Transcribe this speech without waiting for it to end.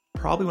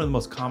Probably one of the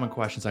most common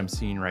questions I'm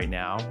seeing right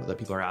now that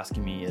people are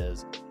asking me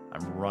is,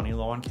 I'm running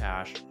low on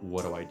cash.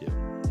 What do I do?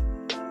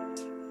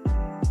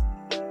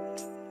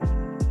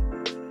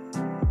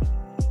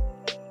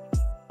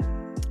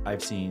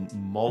 I've seen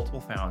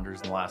multiple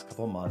founders in the last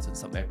couple of months, and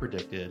something I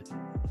predicted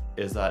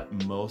is that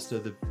most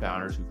of the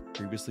founders who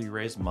previously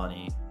raised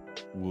money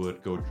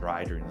would go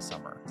dry during the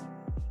summer.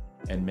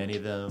 And many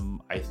of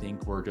them, I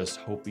think, were just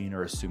hoping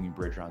or assuming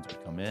bridge rounds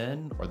would come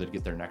in or they'd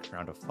get their next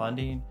round of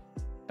funding.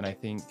 And I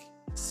think,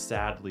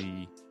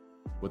 sadly,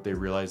 what they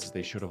realized is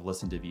they should have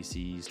listened to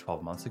VCs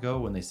 12 months ago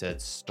when they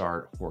said,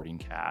 start hoarding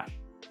cash,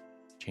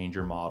 change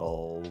your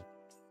model,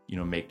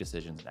 make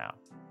decisions now.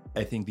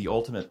 I think the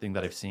ultimate thing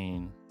that I've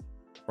seen,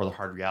 or the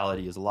hard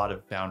reality, is a lot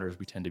of founders,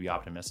 we tend to be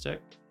optimistic.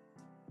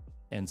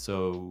 And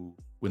so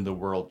when the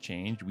world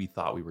changed, we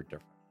thought we were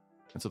different.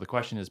 And so the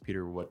question is,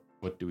 Peter, what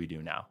do we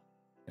do now?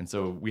 And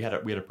so we had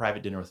a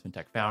private dinner with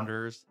fintech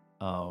founders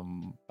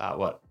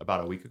about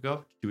a week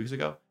ago, 2 weeks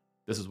ago.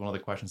 This is one of the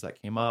questions that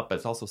came up, but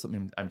it's also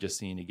something I'm just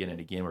seeing again and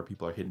again where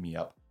people are hitting me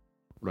up.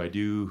 What do I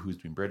do? Who's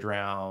doing bridge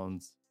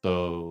rounds?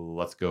 So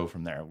let's go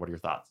from there. What are your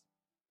thoughts?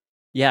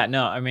 Yeah,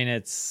 no, I mean,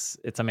 it's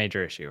a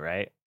major issue,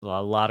 right?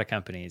 A lot of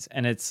companies.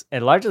 And it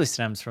largely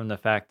stems from the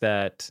fact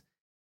that,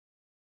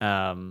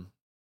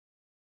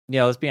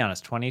 let's be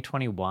honest,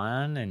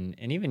 2021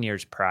 and even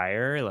years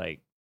prior,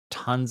 like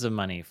tons of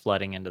money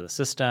flooding into the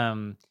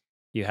system.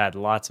 You had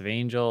lots of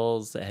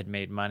angels that had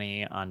made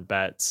money on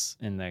bets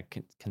in the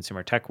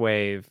consumer tech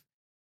wave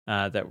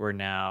that were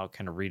now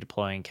kind of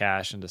redeploying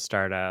cash into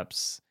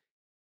startups.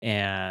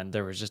 And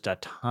there was just a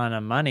ton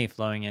of money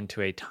flowing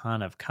into a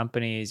ton of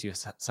companies. You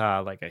saw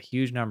like a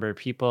huge number of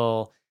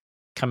people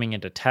coming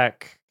into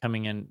tech,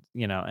 and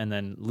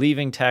then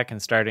leaving tech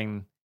and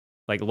starting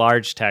like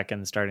large tech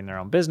and starting their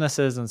own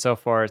businesses and so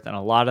forth. And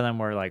a lot of them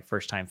were like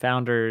first-time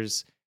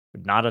founders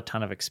with not a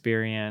ton of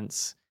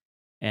experience.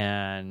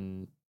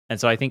 And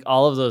so I think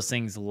all of those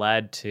things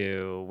led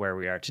to where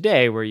we are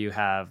today, where you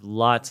have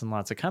lots and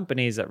lots of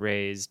companies that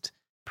raised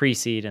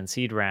pre-seed and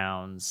seed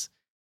rounds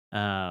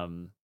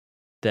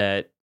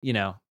that,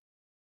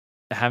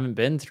 haven't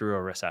been through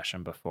a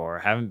recession before,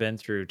 haven't been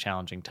through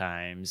challenging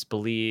times,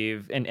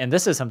 believe, and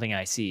this is something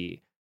I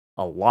see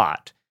a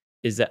lot,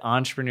 is that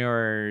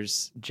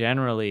entrepreneurs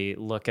generally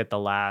look at the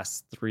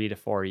last 3 to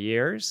 4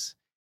 years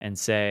and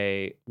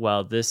say,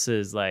 well, this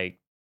is like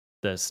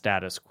the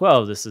status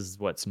quo. This is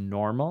what's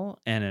normal.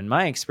 And in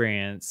my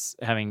experience,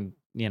 having,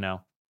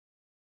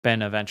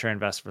 been a venture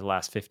investor for the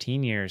last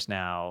 15 years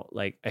now,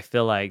 like I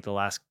feel like the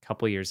last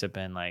couple of years have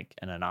been like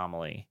an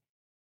anomaly.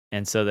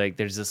 And so like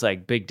there's this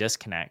like big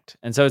disconnect.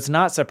 And so it's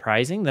not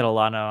surprising that a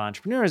lot of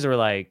entrepreneurs are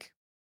like,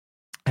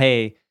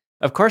 hey,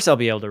 of course I'll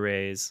be able to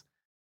raise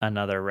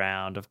another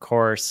round. Of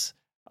course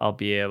I'll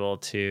be able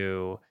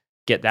to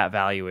get that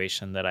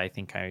valuation that I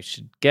think I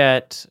should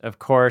get. Of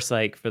course,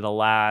 like for the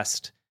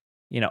last,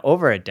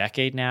 over a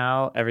decade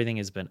now, everything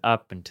has been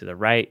up and to the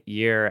right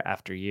year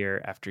after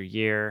year after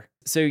year.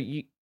 So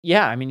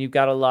you've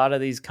got a lot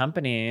of these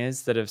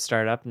companies that have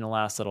started up in the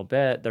last little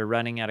bit. They're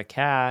running out of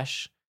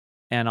cash.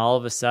 And all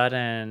of a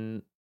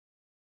sudden,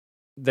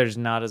 there's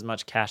not as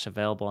much cash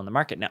available in the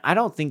market. Now, I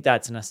don't think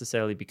that's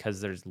necessarily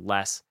because there's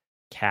less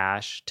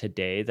cash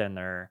today than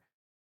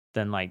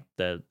like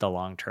the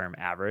long-term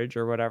average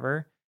or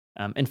whatever.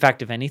 In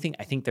fact, if anything,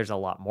 I think there's a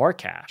lot more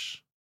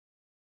cash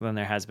than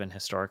there has been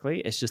historically.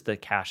 It's just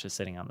that cash is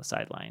sitting on the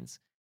sidelines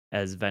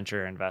as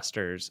venture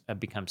investors have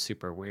become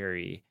super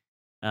wary.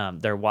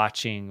 They're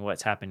watching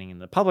what's happening in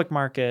the public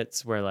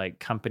markets where like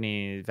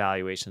company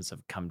valuations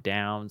have come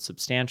down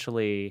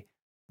substantially.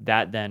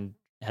 That then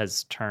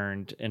has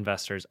turned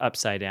investors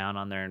upside down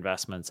on their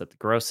investments at the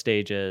growth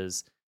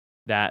stages.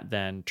 That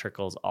then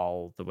trickles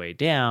all the way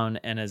down.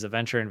 And as a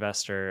venture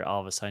investor, all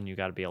of a sudden you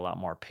got to be a lot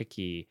more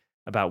picky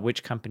about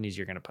which companies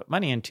you're going to put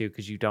money into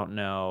because you don't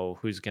know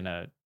who's going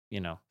to,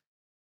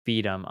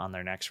 feed them on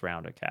their next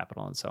round of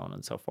capital and so on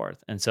and so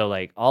forth. And so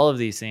like all of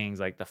these things,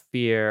 like the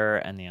fear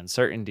and the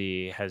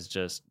uncertainty has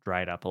just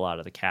dried up a lot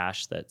of the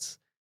cash that's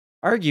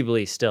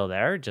arguably still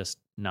there, just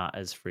not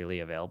as freely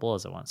available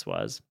as it once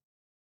was.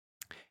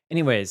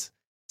 Anyways,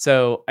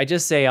 so I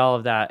just say all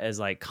of that as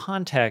like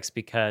context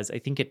because I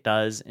think it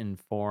does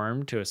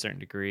inform to a certain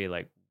degree,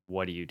 like,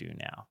 what do you do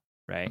now,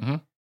 right?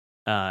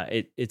 Mm-hmm.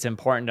 It's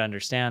important to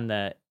understand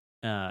that,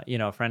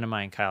 a friend of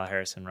mine, Kyle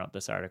Harrison, wrote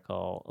this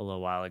article a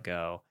little while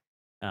ago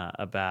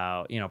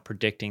about,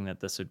 predicting that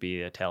this would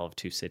be a tale of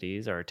two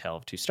cities or a tale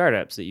of two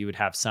startups, that you would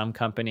have some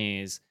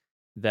companies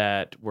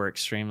that were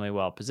extremely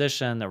well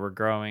positioned, that were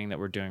growing, that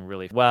were doing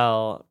really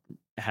well,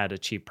 had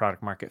achieved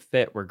product market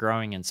fit, were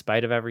growing in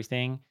spite of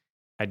everything,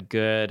 had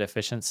good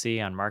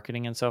efficiency on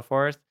marketing and so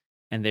forth.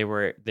 And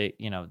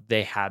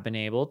they have been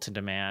able to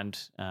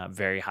demand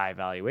very high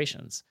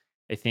valuations.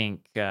 I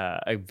think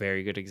a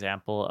very good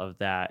example of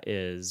that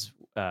is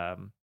the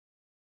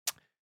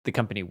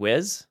company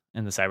Wiz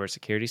in the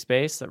cybersecurity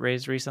space that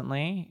raised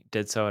recently,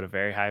 did so at a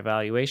very high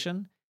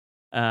valuation,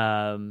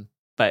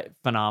 but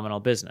phenomenal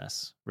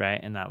business, right?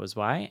 And that was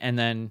why. And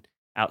then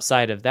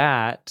outside of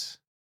that,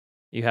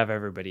 you have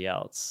everybody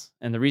else.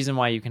 And the reason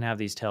why you can have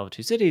these tale of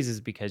two cities is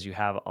because you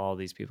have all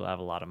these people that have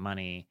a lot of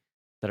money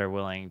that are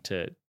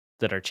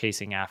that are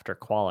chasing after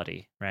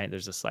quality, right?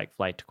 There's this like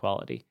flight to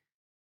quality,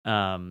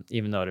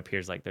 even though it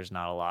appears like there's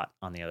not a lot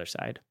on the other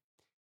side.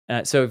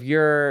 So if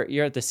you're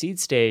at the seed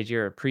stage,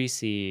 you're a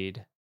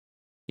pre-seed,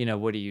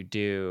 what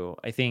do?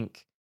 I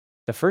think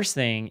the first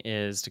thing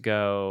is to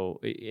go,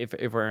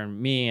 if we're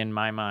me in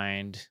my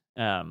mind,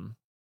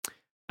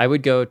 I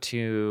would go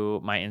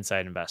to my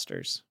inside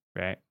investors,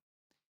 right?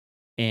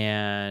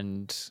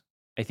 And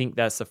I think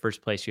that's the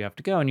first place you have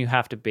to go. And you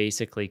have to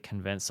basically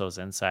convince those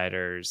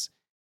insiders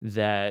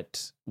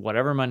that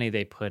whatever money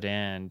they put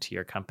into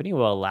your company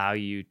will allow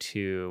you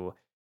to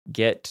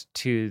get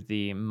to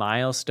the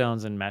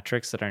milestones and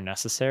metrics that are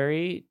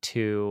necessary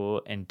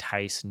to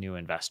entice new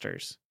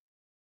investors.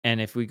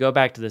 And if we go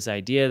back to this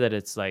idea that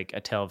it's like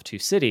a tale of two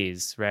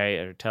cities, right?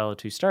 Or a tale of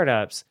two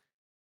startups,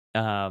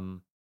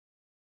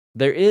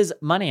 there is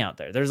money out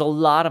there. There's a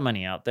lot of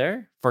money out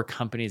there for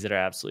companies that are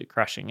absolutely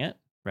crushing it,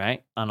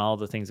 right? On all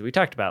the things that we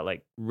talked about,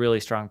 like really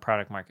strong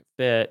product market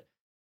fit,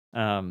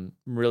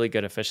 really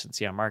good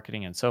efficiency on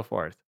marketing and so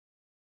forth.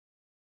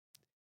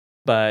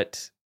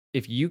 But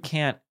if you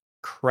can't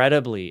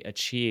credibly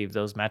achieve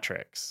those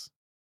metrics,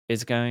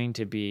 it's going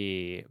to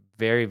be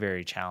very,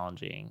 very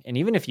challenging. And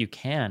even if you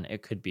can,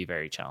 it could be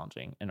very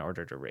challenging in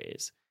order to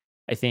raise.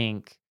 I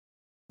think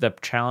the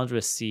challenge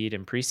with seed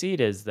and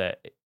pre-seed is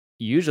that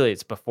usually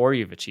it's before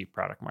you've achieved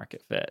product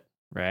market fit,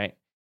 right?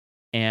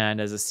 And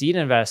as a seed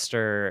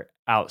investor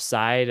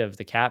outside of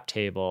the cap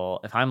table,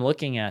 if I'm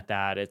looking at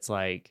that, it's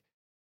like,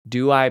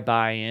 do I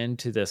buy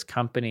into this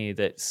company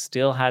that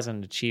still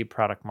hasn't achieved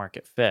product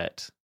market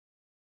fit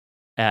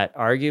at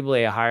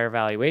arguably a higher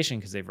valuation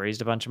because they've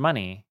raised a bunch of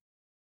money?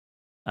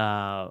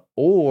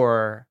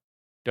 Or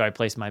do I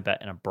place my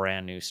bet in a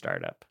brand new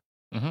startup,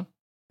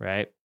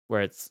 right?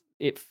 Where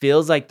it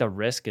feels like the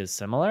risk is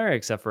similar,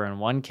 except for in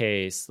one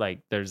case,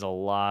 like there's a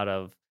lot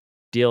of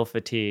deal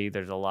fatigue.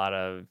 There's a lot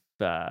of,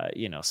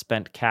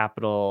 spent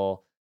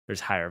capital. There's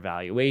higher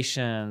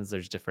valuations.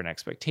 There's different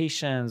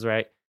expectations,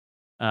 right?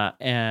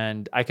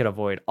 And I could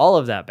avoid all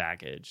of that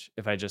baggage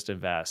if I just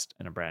invest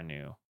in a brand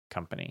new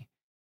company.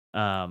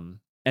 And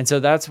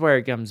so that's where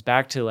it comes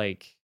back to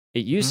like,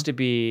 it used to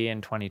be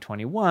in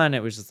 2021,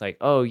 it was just like,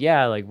 oh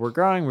yeah, like we're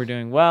growing, we're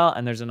doing well,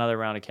 and there's another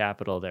round of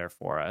capital there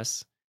for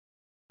us.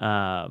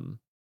 And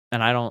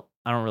I don't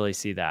really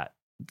see that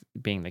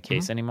being the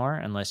case anymore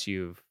unless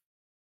you're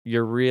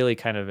really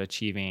kind of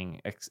achieving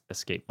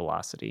escape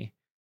velocity.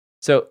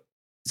 So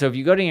if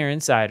you go to your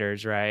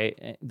insiders,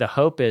 right, the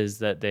hope is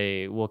that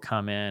they will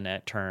come in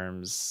at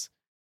terms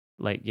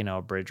like,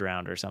 a bridge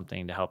round or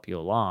something to help you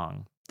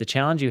along. The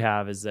challenge you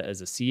have is that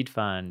as a seed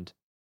funds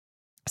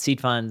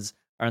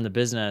are in the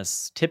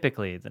business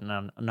typically,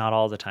 not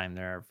all the time,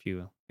 there are a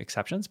few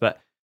exceptions,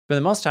 but for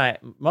the most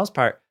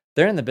part,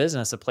 they're in the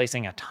business of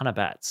placing a ton of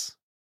bets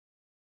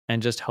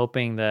and just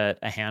hoping that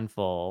a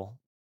handful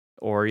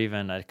or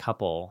even a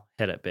couple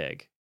hit it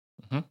big,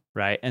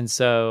 right? And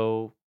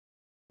so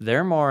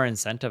they're more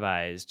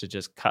incentivized to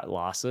just cut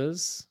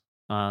losses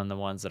on the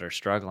ones that are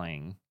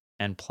struggling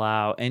and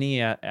plow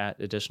any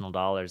additional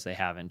dollars they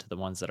have into the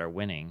ones that are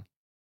winning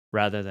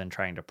rather than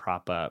trying to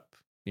prop up,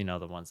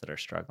 the ones that are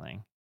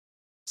struggling.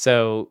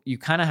 So you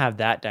kind of have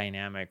that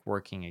dynamic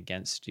working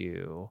against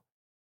you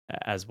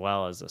as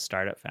well as a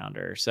startup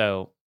founder.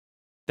 So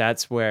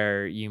that's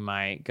where you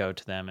might go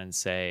to them and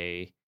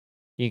say,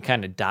 you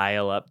kind of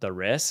dial up the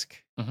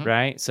risk,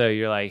 right? So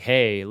you're like,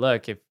 hey,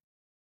 look,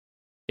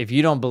 if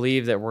you don't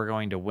believe that we're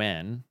going to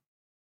win,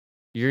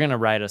 you're going to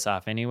write us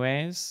off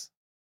anyways.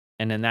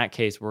 And in that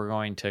case, we're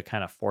going to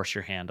kind of force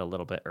your hand a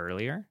little bit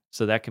earlier.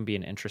 So that can be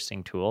an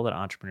interesting tool that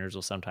entrepreneurs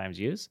will sometimes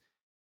use.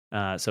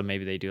 So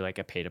maybe they do like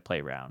a pay to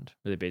play round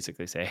where they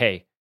basically say,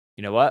 hey,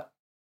 you know what?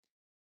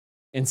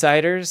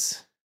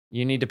 Insiders,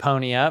 you need to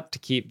pony up to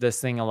keep this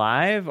thing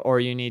alive, or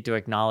you need to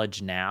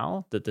acknowledge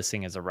now that this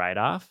thing is a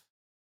write-off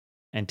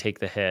and take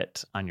the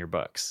hit on your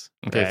books.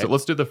 Okay, right? so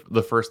let's do the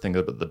first thing,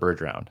 the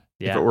bridge round.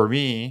 Yeah. If it were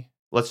me,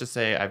 let's just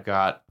say I've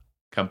got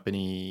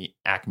company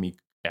Acme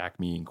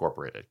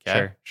Incorporated.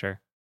 Okay? Sure.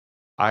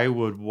 I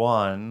would,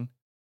 one,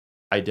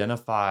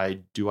 identify,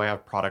 do I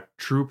have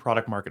true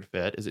product market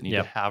fit? Is it need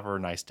to have or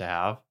nice to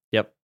have?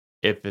 Yep.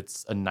 If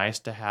it's a nice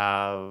to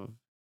have,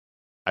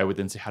 I would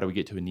then say, how do we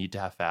get to a need to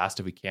have fast?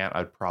 If we can't,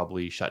 I'd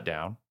probably shut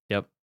down.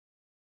 Yep.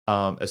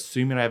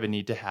 Assuming I have a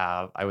need to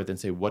have, I would then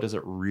say, what does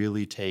it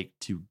really take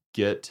to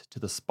get to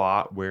the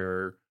spot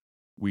where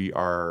we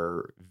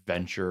are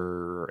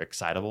venture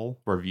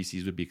excitable, where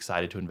VCs would be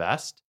excited to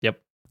invest?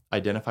 Yep.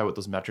 Identify what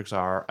those metrics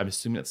are. I'm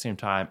assuming at the same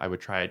time, I would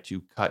try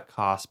to cut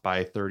costs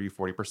by 30,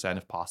 40%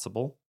 if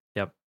possible.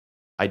 Yep.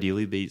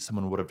 Ideally,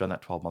 someone would have done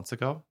that 12 months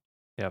ago.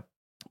 Yep.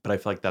 But I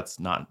feel like that's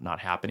not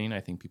happening.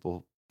 I think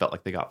people felt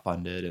like they got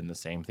funded and the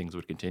same things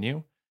would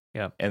continue.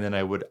 Yeah. And then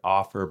I would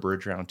offer a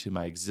bridge round to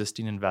my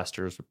existing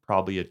investors with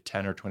probably a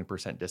 10 or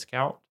 20%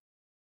 discount.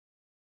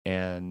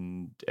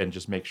 And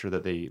just make sure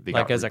that they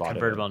like got as a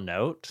convertible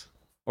note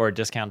or a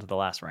discount to the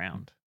last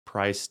round.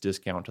 Price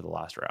discount to the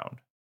last round.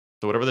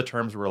 So whatever the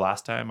terms were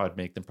last time, I'd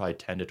make them probably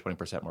 10 to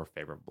 20% more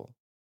favorable.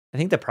 I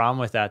think the problem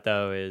with that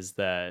though is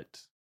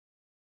that,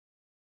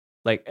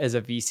 like, as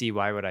a VC,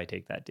 why would I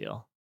take that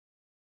deal?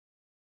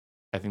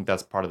 I think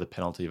that's part of the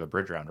penalty of a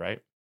bridge round,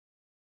 right?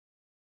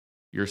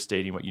 You're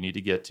stating what you need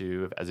to get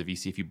to as a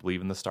VC if you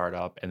believe in the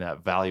startup and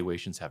that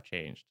valuations have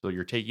changed. So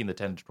you're taking the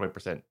 10 to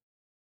 20%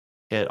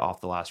 hit off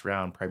the last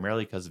round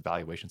primarily because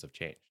valuations have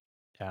changed.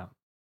 Yeah.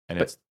 And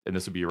But- and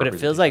this would be a But it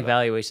feels like representation of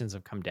valuations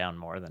have come down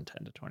more than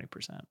 10 to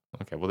 20%.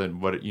 that. Okay, well then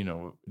what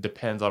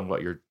depends on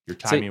what your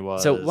timing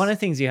was. So one of the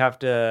things you have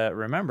to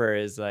remember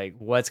is like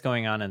what's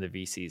going on in the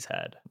VC's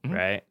head, Mhm.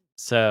 right?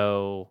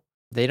 So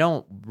they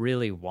don't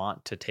really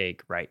want to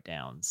take write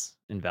downs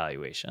in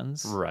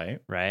valuations,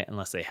 right. right?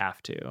 Unless they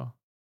have to.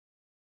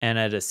 And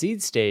at a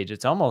seed stage,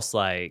 it's almost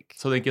like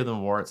So they give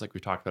them warrants like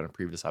we talked about in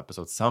previous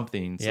episodes,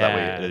 something so that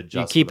way it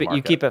adjusts. you to the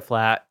keep market. it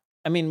flat.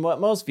 I mean, what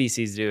most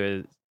VCs do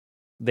is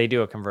they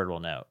do a convertible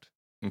note.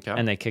 Okay.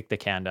 And they kick the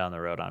can down the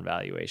road on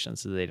valuation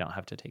so they don't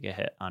have to take a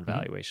hit on Mhm.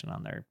 valuation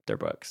on their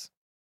books.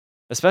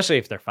 Especially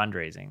if they're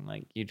fundraising.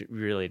 Like you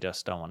really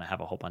just don't want to have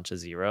a whole bunch of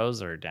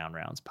zeros or down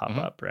rounds pop Mhm.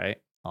 up, right?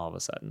 All of a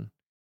sudden.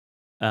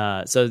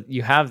 So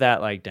you have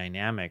that like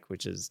dynamic,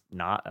 which is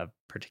not a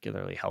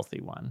particularly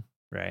healthy one,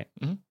 right?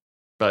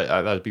 But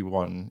that'd be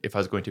one if I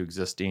was going to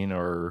existing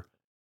or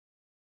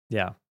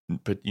Yeah.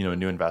 put a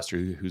new investor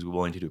who's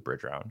willing to do a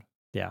bridge round.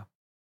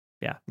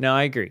 Yeah. No,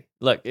 I agree.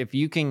 Look, if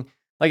you can,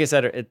 like I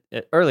said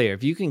earlier,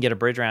 if you can get a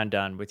bridge round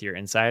done with your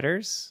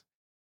insiders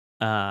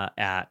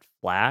at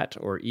flat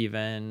or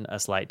even a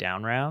slight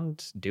down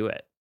round, do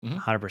it. Mhm.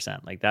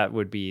 100%. Like that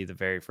would be the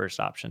very first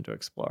option to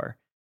explore.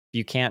 If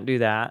you can't do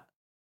that,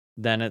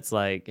 then it's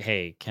like,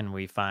 hey,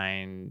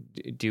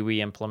 do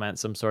we implement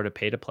some sort of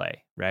pay to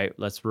play, right?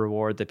 Let's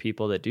reward the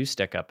people that do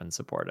stick up and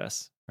support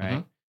us,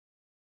 right?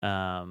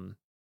 And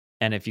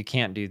if you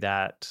can't do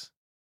that,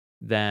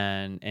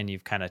 then, and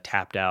you've kind of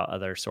tapped out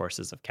other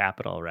sources of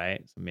capital,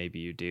 right? So maybe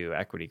you do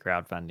equity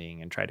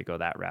crowdfunding and try to go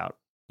that route,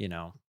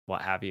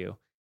 what have you.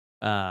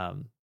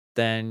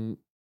 Then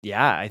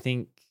yeah, I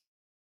think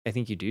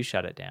you do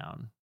shut it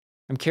down.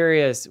 I'm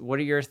curious, what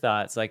are your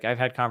thoughts? Like I've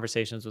had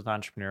conversations with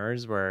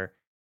entrepreneurs where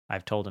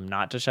I've told them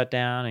not to shut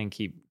down and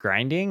keep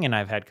grinding, and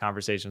I've had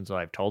conversations where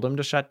I've told them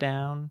to shut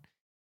down.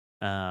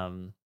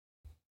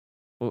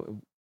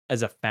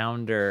 As a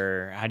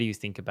founder, how do you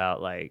think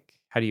about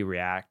how do you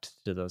react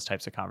to those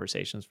types of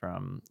conversations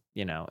from,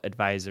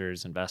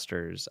 advisors,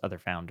 investors, other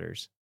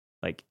founders?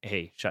 Like,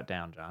 hey, shut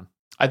down, John.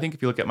 I think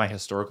if you look at my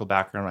historical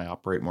background, I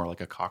operate more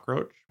like a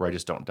cockroach where I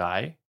just don't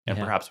die. And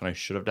Yeah. perhaps when I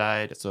should have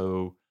died.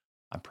 So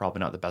I'm probably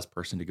not the best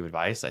person to give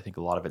advice. I think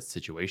a lot of it's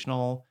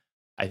situational.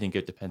 I think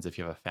it depends if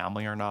you have a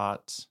family or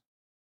not.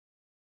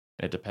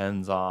 And it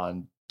depends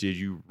on, did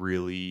you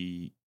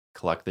really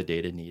collect the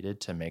data needed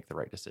to make the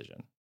right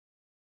decision?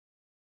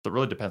 So it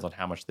really depends on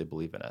how much they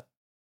believe in it.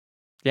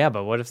 Yeah,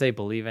 but what if they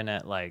believe in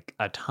it like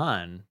a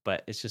ton,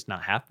 but it's just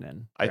not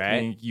happening? I right?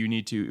 think you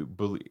need to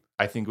believe.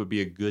 I think would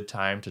be a good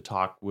time to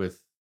talk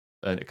with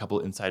a couple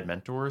of inside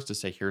mentors to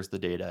say, here's the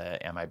data.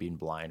 Am I being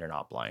blind or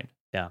not blind?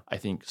 Yeah. I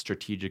think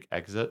strategic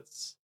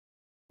exits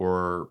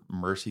or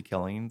mercy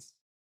killings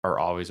are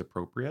always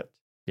appropriate.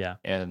 Yeah.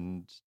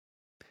 And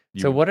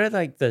So what are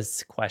like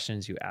the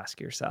questions you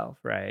ask yourself,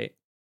 right?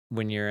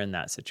 When you're in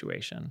that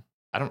situation?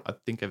 I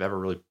think I've ever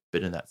really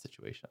been in that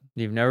situation.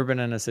 You've never been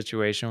in a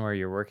situation where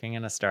you're working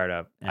in a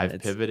startup and I've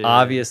it's pivoted.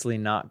 obviously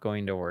not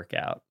going to work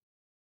out.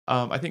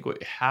 I think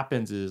what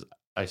happens is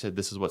I said,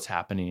 this is what's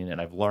happening and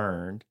I've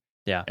learned.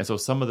 Yeah. And so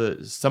some of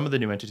the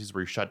new entities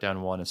where you shut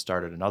down one and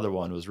started another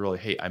one was really,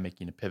 hey, I'm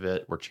making a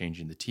pivot. We're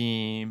changing the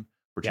team.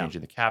 We're Yeah.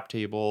 changing the cap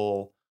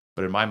table.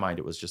 But in my mind,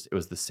 it was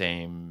the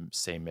same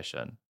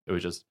mission. It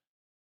was just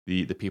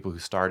the people who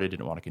started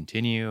didn't want to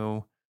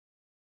continue.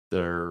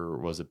 There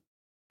was a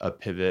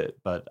pivot,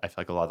 but I feel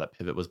like a lot of that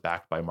pivot was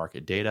backed by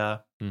market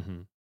data.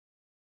 Mm-hmm.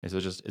 And so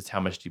it's how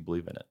much do you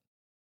believe in it?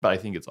 But I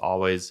think it's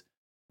always,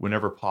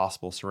 whenever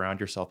possible, surround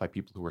yourself by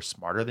people who are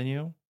smarter than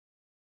you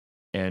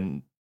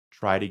and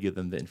try to give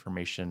them the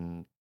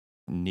information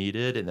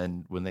needed. And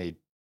then when they,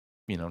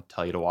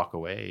 tell you to walk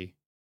away,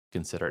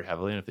 consider it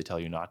heavily. And if they tell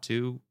you not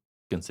to,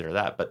 consider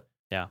that. But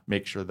Yeah.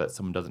 make sure that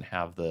someone doesn't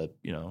have the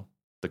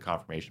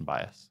confirmation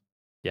bias.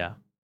 Yeah.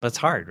 That's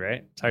hard,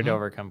 right? It's hard to Mhm.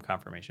 overcome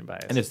confirmation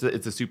bias. And it's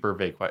a super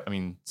vague. I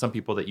mean, some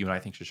people that you and I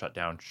think should shut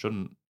down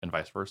shouldn't, and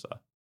vice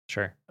versa.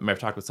 Sure. I mean, I've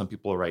talked with some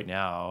people right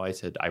now. I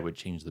said I would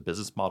change the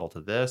business model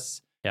to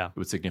this. Yeah. It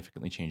would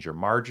significantly change your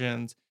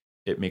margins.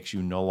 It makes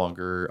you no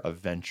longer a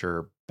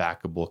venture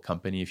backable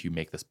company if you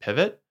make this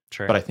pivot.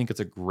 Sure. But I think it's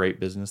a great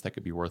business that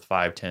could be worth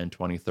 5, 10,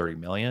 20, 30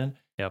 million.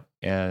 Yep.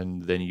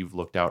 And then you've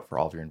looked out for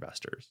all of your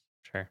investors.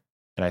 Sure.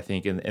 And I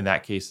think in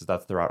that case,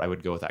 that's the route I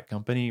would go with that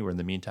company, where in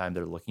the meantime,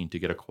 they're looking to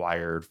get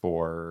acquired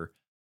for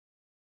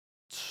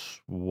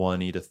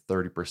 20 to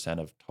 30%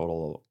 of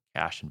total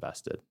cash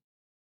invested.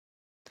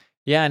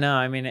 Yeah, no,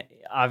 I mean,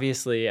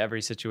 obviously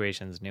every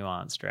situation's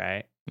nuanced,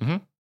 right?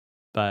 Mhm.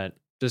 But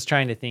just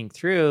trying to think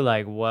through,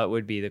 like, what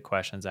would be the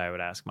questions I would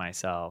ask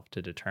myself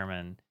to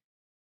determine,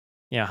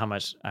 how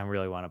much I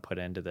really want to put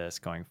into this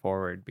going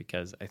forward,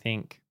 because I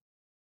think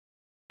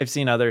I've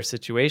seen other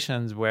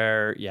situations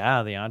where,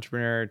 the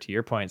entrepreneur, to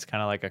your point, is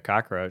kind of like a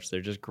cockroach.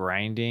 They're just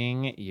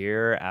grinding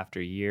year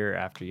after year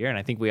after year. And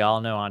I think we all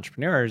know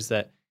entrepreneurs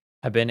that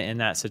have been in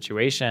that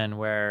situation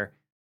where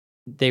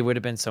they would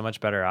have been so much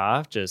better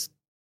off just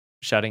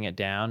shutting it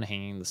down,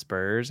 hanging the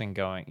spurs, and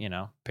going,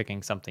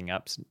 picking something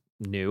up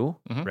new,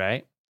 Mhm.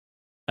 right?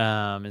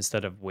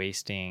 Instead of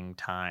wasting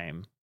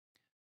time.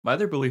 My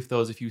other belief,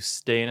 though, is if you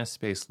stay in a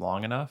space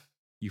long enough,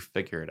 you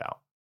figure it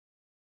out,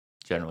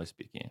 generally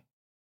speaking.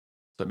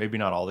 So maybe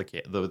not all the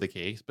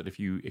case, but if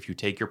you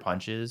take your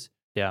punches,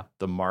 Yeah,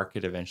 the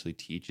market eventually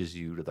teaches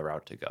you to the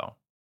route to go.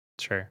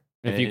 sure.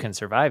 And If you can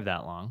survive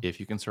that long. if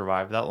you can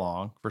survive that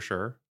long, for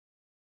sure,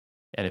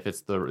 and if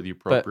it's the But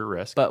appropriate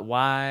risk, but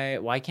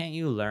why can't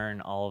you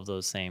learn all of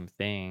those same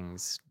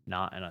things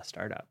not in a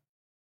startup?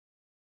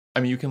 I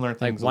mean, you can learn Like,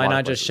 things a why lot of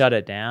not just places. shut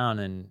it down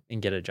and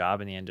get a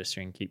job in the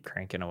industry and keep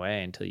cranking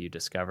away until you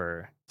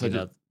discover,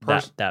 So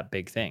just that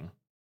big thing?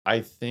 I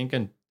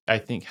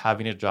think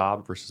having a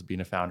job versus being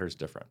a founder is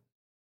different.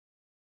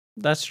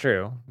 That's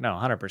true. No,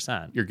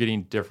 100%. You're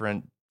getting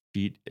different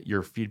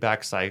your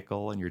feedback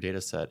cycle and your data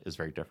set is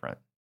very different.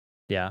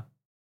 Yeah.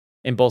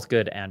 In both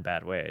good and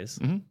bad ways.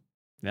 Mhm.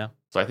 Yeah.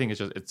 So I think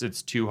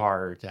it's too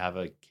hard to have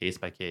a case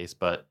by case,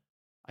 but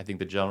I think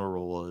the general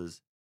rule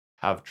is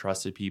have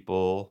trusted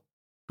people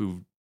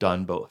who've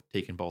done both,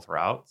 taken both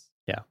routes.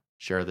 Yeah.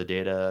 Share the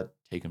data,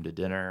 take them to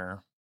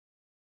dinner.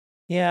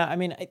 Yeah. I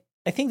mean,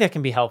 I think that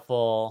can be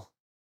helpful.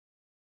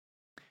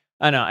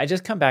 I don't know. I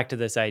just come back to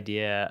this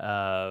idea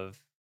of,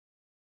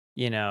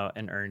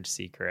 an earned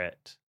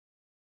secret.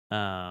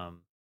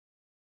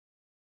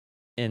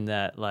 In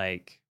that,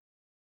 like,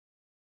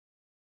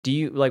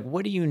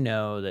 what do you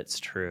know that's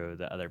true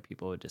that other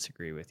people would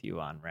disagree with you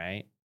on,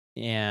 right?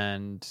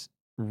 And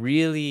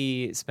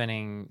really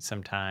spending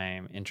some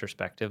time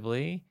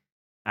introspectively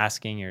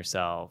asking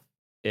yourself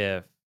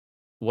if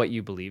what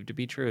you believe to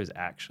be true is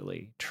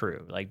actually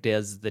true. Like,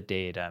 does the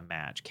data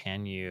match?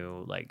 Can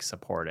you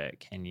support it?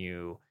 Can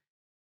you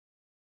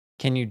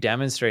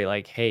demonstrate,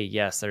 like, hey,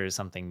 yes, there is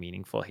something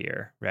meaningful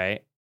here,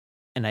 right?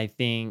 And I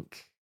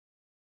think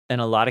in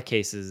a lot of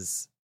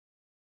cases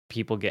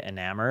people get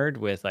enamored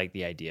with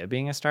the idea of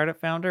being a startup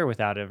founder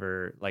without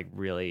ever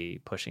really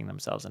pushing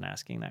themselves and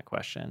asking that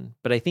question.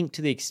 But I think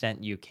to the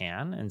extent you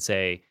can and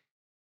say,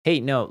 hey,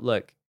 no,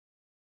 look,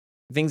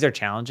 things are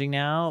challenging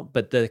now,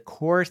 but the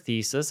core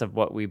thesis of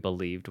what we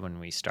believed when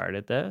we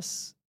started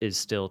this is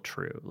still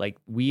true. Like,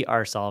 we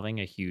are solving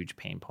a huge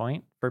pain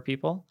point for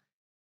people.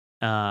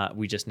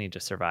 We just need to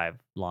survive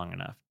long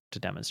enough to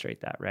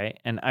demonstrate that, right?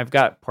 And I've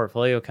got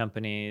portfolio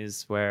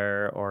companies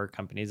or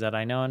companies that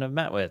I know and have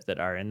met with that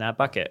are in that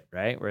bucket,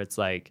 right? Where it's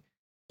like,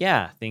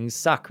 yeah, things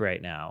suck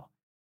right now,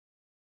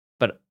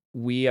 but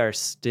we are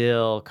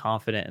still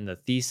confident in the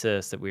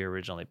thesis that we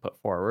originally put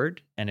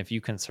forward. And if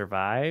you can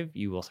survive,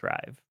 you will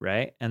thrive,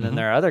 right? And then Mhm.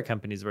 there are other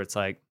companies where it's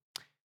like,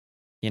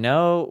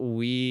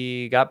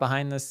 we got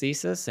behind this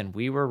thesis and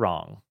we were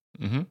wrong,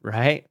 Mhm.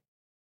 right?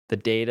 The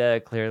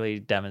data clearly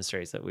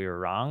demonstrates that we were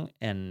wrong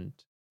and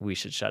we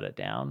should shut it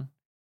down,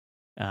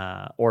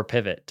 or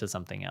pivot to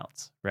something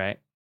else, right?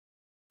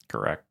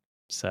 Correct.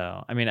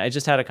 So, I mean, I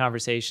just had a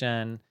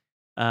conversation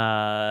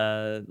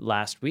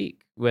last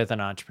week with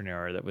an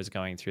entrepreneur that was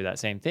going through that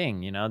same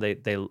thing. They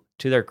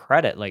to their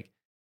credit,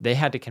 they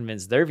had to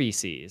convince their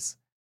VCs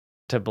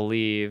to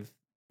believe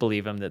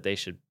them that they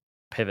should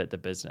pivot the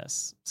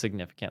business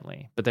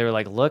significantly. But they were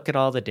like, look at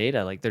all the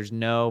data. Like, there's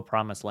no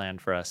promised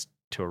land for us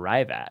to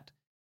arrive at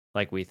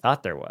like we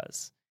thought there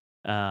was.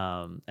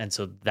 And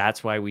so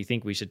that's why we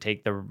think we should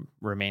take the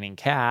remaining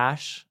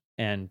cash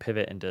and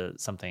pivot into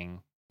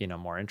something,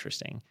 more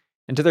interesting.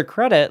 And to their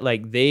credit,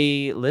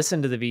 they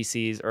listened to the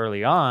VCs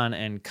early on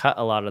and cut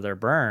a lot of their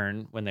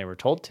burn when they were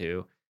told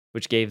to,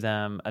 which gave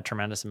them a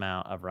tremendous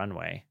amount of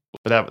runway.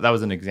 But that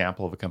was an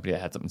example of a company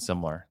that had something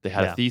similar. They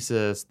had a Yeah.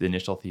 thesis. The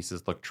initial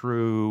thesis looked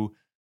true.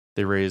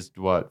 They raised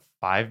what,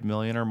 5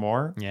 million or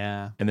more,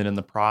 Yeah. and then in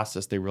the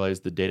process, they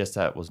realized the data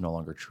set was no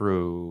longer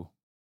true,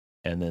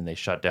 and then they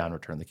shut down,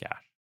 returned the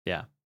cash.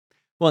 Yeah.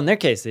 Well, in their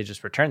case, they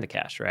just returned the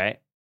cash,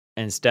 right?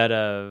 Instead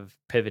of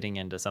pivoting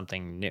into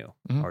something new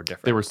Mhm. or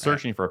different. They were right?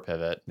 searching for a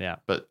pivot, Yeah.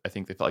 but I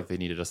think they felt like they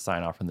needed a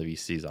sign off from the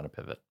VCs on a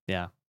pivot.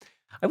 Yeah.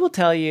 I will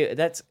tell you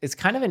it's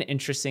kind of an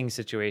interesting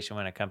situation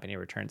when a company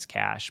returns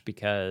cash,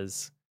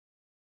 because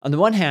on the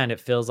one hand, it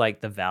feels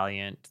like the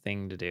valiant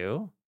thing to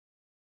do.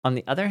 On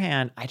the other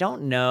hand, I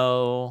don't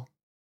know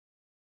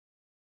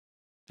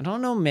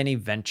many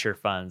venture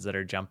funds that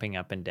are jumping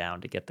up and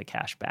down to get the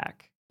cash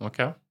back.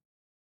 Okay.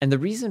 And the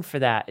reason for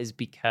that is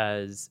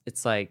because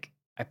it's like,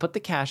 I put the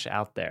cash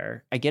out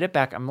there, I get it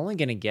back. I'm only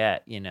going to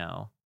get,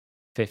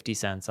 50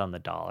 cents on the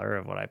dollar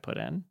of what I put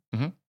in.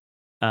 Mhm.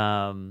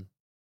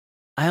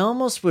 I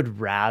almost would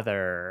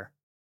rather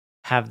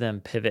have them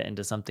pivot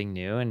into something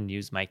new and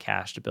use my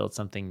cash to build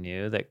something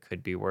new that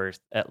could be worth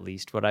at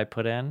least what I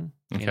put in,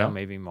 Okay.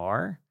 maybe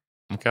more.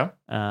 Okay.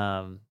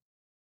 Um,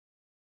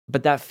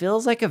 But that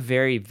feels like a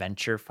very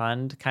venture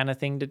fund kind of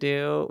thing to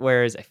do.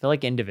 Whereas I feel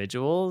like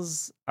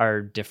individuals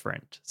are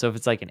different. So if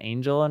it's like an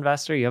angel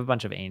investor, you have a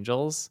bunch of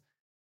angels,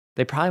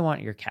 they probably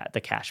want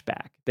the cash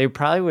back. They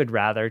probably would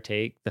rather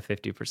take the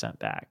 50%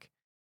 back.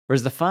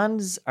 Whereas the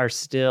funds are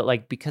still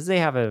like, because they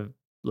have a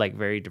like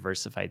very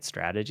diversified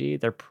strategy,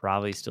 they're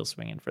probably still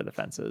swinging for the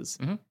fences.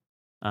 Mm-hmm.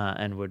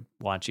 And would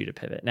want you to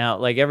pivot. Now,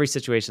 like every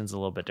situation is a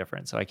little bit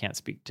different, so I can't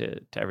speak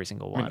to every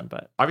single one.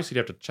 But obviously, you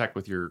have to check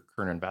with your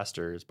current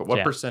investors. But what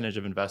Yeah. percentage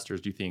of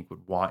investors do you think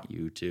would want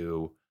you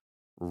to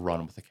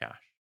run with the cash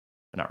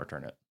and not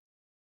return it?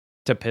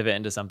 to pivot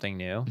into something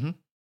new, Mhm.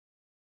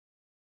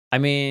 I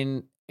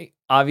mean,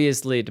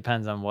 obviously, it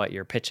depends on what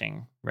you're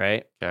pitching,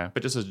 right? Okay,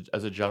 but just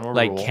as a general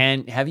Like,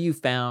 rule, have you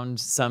found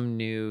some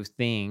new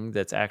thing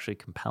that's actually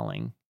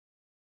compelling?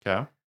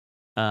 okay.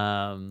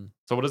 Um,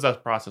 So what does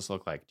that process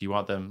look like? Do you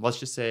want them? Let's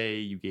just say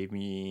you gave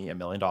me $1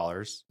 million.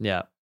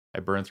 yeah,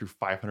 I burned through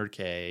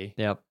 500K.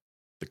 yep,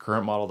 The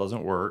current model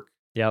doesn't work,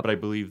 yep. but I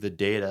believe the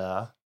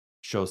data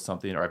shows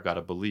something, or I've got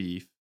a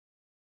belief.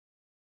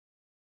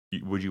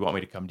 Would you want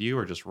me to come to you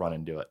or just run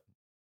and do it?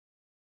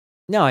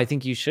 No, I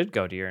think you should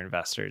go to your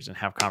investors and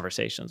have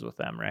conversations with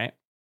them, right?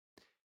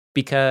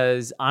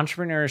 Because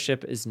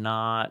entrepreneurship is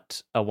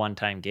not a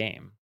one-time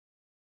game,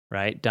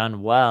 right?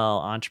 Done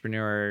well,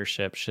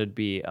 entrepreneurship should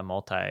be a So a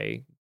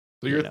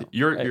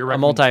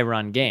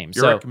multi-run game.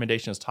 Your So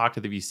recommendation is talk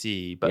to the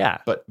VC, but Yeah.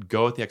 but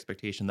go with the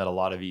expectation that a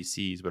lot of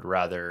VCs would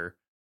rather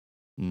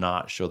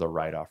not show the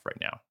write-off right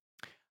now.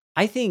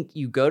 I think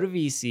you go to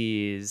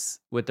VCs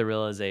with the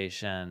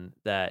realization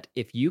that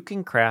if you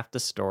can craft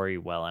the story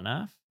well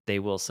enough, they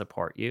will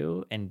support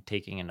you in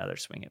taking another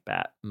swing at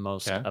bat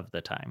most Okay. of the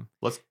time.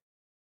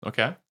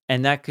 Okay.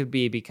 And that could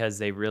be because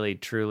they really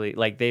truly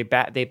like they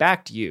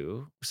backed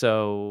you.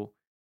 So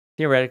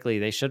theoretically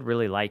they should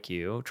really like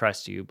you,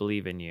 trust you,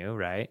 believe in you,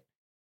 right?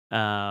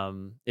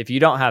 If you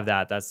don't have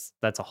that, that's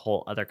a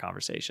whole other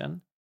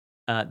conversation.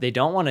 They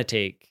don't want to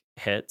take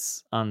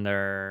hits on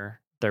their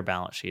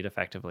balance sheet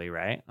effectively,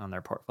 right? On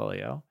their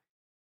portfolio.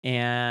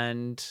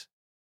 And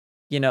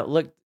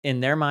look, in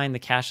their mind the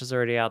cash is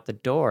already out the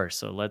door,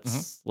 so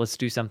let's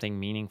do something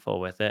meaningful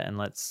with it, and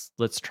let's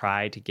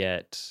try to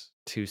get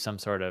to some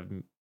sort of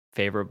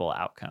favorable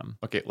outcome.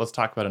 Okay, let's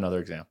talk about another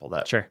example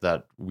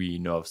that we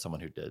know of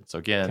someone who did. So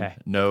again, Okay.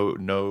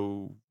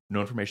 no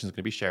information is going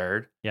to be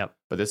shared. Yep.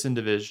 But this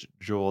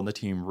individual in the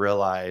team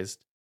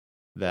realized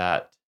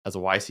that as a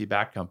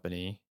YC-backed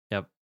company,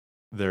 Yep.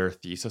 their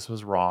thesis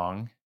was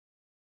wrong.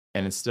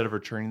 And instead of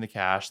returning the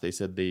cash, they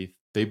said they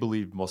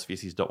believe most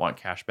VCs don't want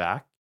cash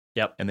back.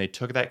 Yep. And they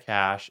took that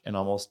cash and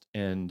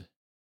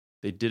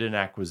they did an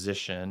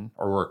acquisition,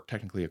 or were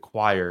technically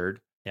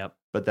acquired. Yep.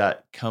 But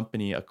that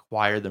company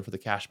acquired them for the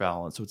cash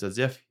balance. So it's as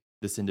if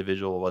this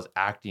individual was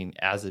acting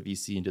as a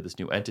VC into this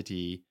new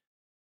entity.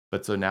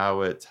 But so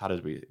now it's, how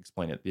did we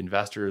explain it? The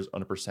investors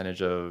own a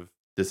percentage of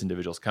this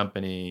individual's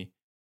company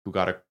who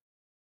got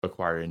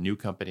acquired a new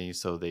company.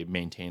 So they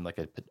maintain like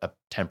a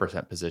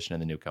 10% position in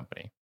the new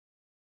company.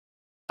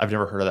 I've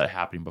never heard of that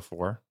happening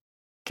before.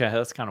 Okay,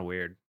 that's kind of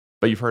weird.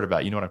 But you've heard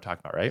about it. You know what I'm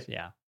talking about, right?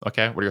 Yeah.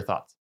 Okay. What are your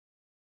thoughts?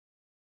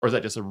 Or is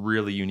that just a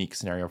really unique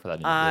scenario for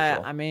that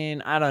individual? I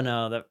mean, I don't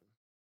know. That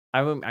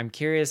I'm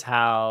curious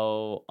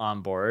how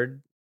on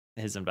board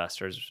his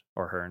investors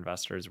or her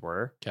investors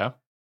were Okay.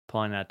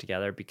 pulling that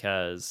together,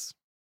 because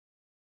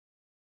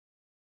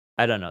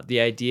I don't know. The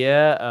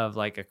idea of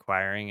like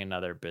acquiring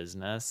another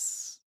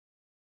business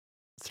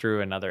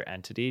through another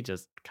entity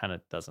just kind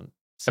of doesn't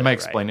sit Am I right.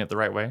 explaining it the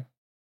right way?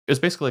 It's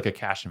basically like a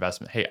cash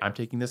investment. Hey, I'm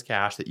taking this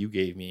cash that you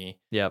gave me.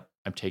 Yep.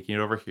 I'm taking it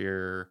over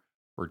here.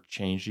 We're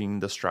changing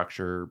the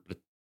structure.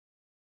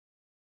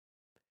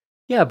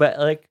 Yeah, but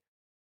like,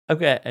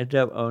 okay, I ended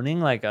up owning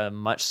like a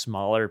much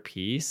smaller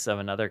piece of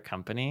another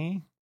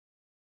company.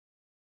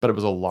 But it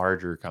was a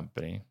larger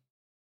company.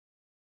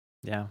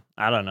 Yeah,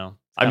 I don't know.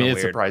 I mean, it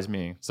Weird. surprised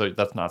me. So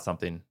that's not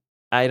something.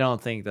 I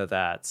don't think that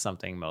that's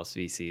something most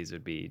VCs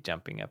would be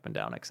jumping up and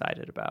down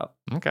excited about.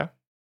 Okay.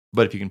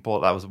 But if you can pull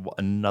it, that was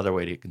another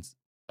way to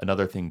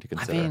another thing to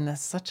consider. I mean,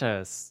 that's such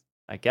a,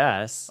 I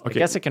guess. Okay. I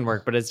guess it can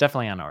work, but it's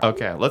definitely on our.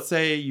 Okay. Let's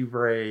say you've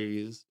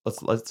raised,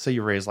 let's say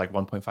you raised like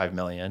 1.5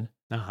 million.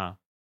 Uh-huh.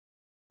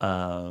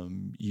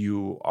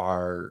 You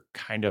are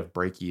kind of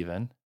break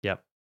even.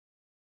 Yep.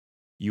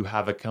 You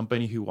have a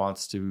competitor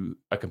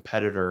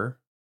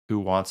who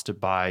wants to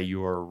buy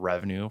your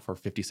revenue for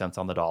 50 cents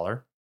on the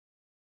dollar.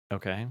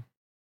 Okay.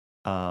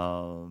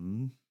 As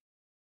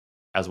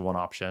one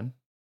option.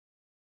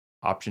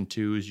 Option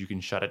 2 is you can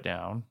shut it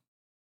down.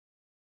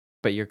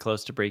 But you're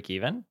close to break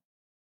even?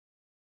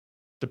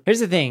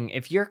 Here's the thing.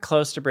 If you're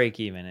close to break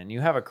even and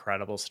you have a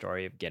credible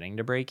story of getting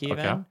to break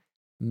even,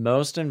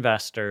 most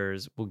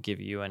investors will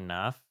give you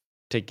enough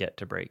to get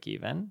to break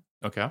even.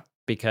 Okay.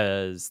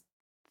 Because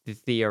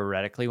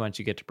theoretically, once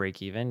you get to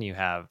break even, you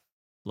have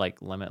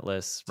like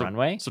limitless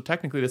runway. So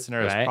technically, this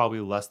scenario is probably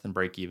less than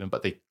break even,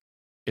 but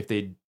if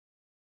they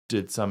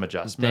did some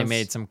adjustments, they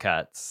made some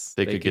cuts,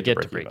 they could get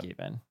to break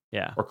even.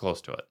 Yeah. Or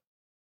close to it.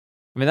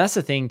 I mean, that's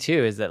the thing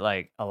too, is that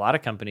like a lot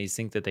of companies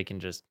think that they can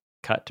just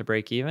cut to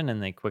break even,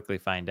 and they quickly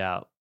find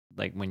out,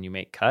 like, when you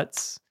make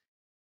cuts,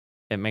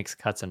 it makes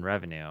cuts in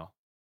revenue,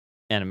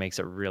 and it makes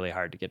it really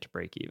hard to get to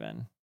break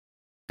even.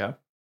 Okay.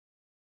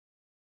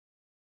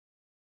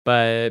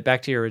 But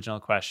back to your original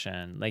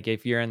question, like,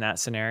 if you're in that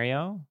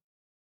scenario,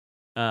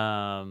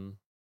 um,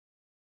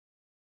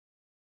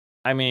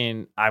 I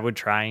mean, I would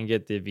try and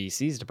get the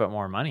VCs to put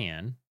more money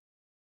in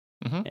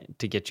Hmm.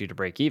 to get you to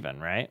break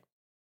even, right?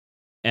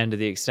 And to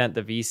the extent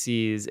the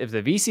VCs, if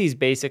the VCs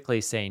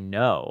basically say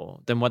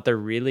no, then what they're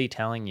really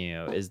telling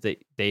you is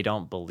that they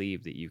don't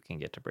believe that you can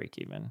get to break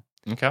even,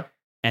 Okay.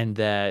 and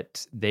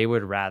that they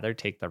would rather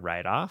take the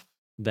write off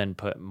than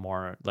put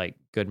more like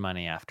good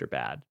money after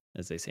bad,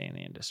 as they say in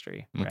the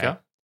industry, Okay. right?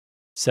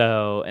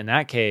 So in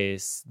that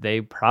case,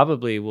 they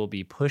probably will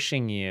be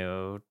pushing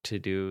you to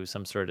do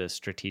some sort of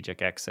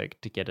strategic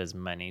exit to get as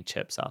many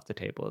chips off the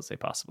table as they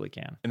possibly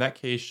can. In that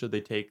case, should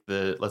they take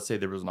let's say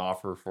there was an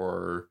offer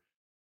for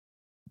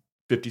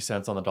 50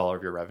 cents on the dollar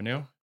of your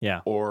revenue,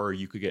 Yeah. or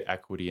you could get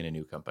equity in a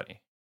new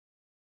company?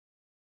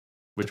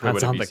 Which way Depends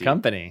would it on be the seen?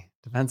 company.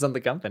 Depends on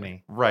the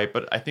company. Right,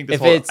 but I think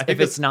If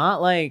it's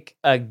not like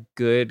a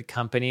good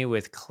company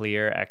with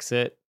clear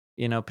exit,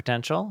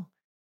 potential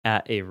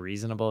at a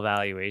reasonable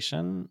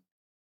valuation,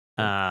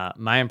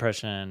 my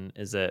impression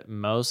is that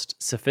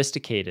most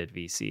sophisticated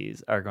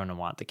VCs are going to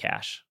want the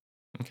cash.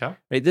 Okay.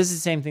 Right? This is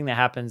the same thing that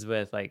happens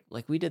with like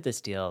we did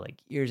this deal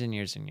like years and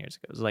years and years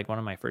ago. It was like one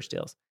of my first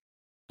deals.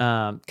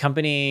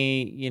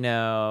 Company,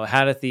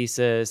 had a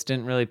thesis,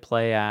 didn't really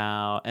play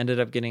out, ended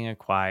up getting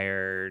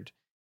acquired,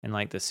 and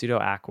like the pseudo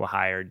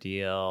acqui-hire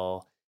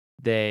deal,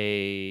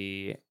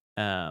 they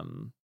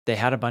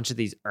had a bunch of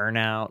these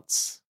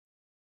earnouts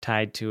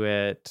tied to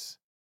it.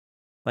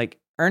 Like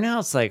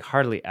earnouts like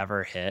hardly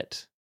ever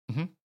hit,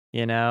 Mhm.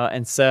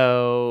 and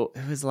so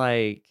it was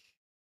like,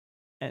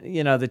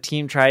 the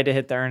team tried to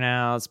hit the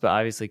earnouts, but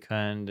obviously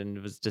couldn't, and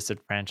it was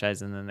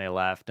disenfranchised, and then they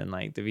left, and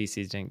like the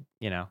VCs didn't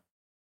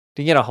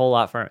get a whole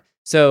lot from it.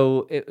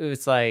 So it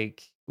was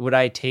like, would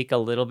I take a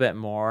little bit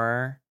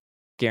more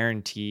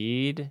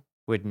guaranteed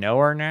with no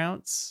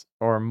earnouts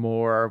or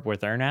more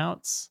with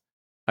earnouts?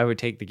 I would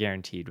take the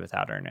guaranteed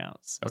without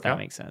earnouts, if that Okay.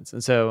 makes sense.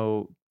 And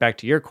so back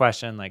to your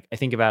question, like I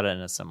think about it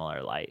in a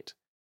similar light,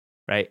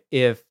 right?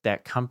 If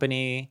that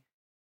company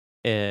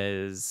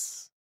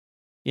is,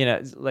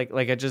 like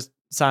I just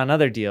saw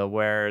another deal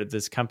where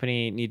this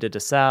company needed to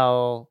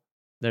sell.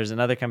 There's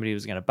another company who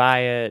was going to buy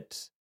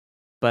it,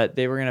 but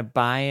they were going to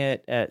buy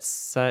it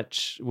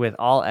with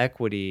all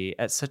equity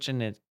at such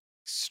an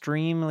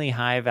extremely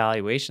high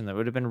valuation that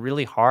would have been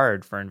really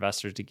hard for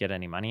investors to get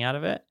any money out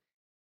of it.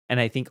 And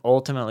I think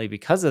ultimately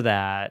because of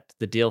that,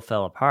 the deal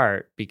fell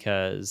apart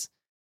because,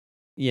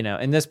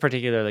 in this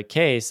particular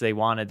case, they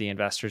wanted the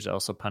investors to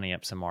also pony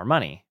up some more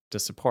money to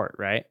support,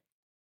 right?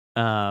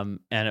 And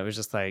it was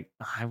just like,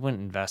 I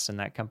wouldn't invest in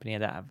that company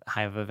at that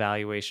high of a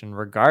valuation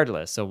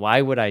regardless. So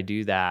why would I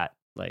do that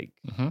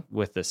Mhm.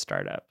 with this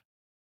startup?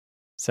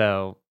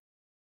 So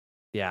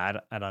yeah,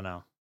 I don't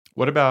know.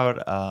 What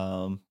about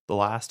the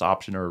last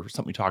option, or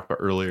something we talked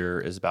about earlier,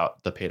 is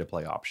about the pay to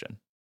play option?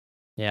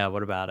 Yeah,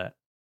 what about it?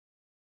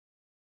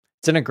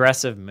 It's an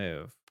aggressive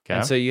move. And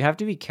Okay. so you have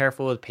to be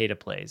careful with pay to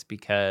plays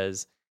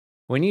because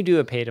when you do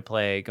a pay to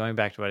play, going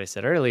back to what I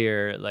said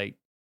earlier, like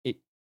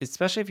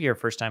especially if you're a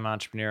first time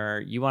entrepreneur,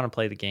 you want to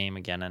play the game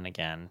again and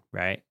again,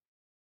 right?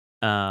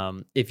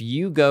 If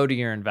you go to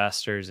your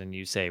investors and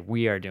you say,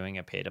 we are doing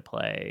a pay to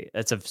play,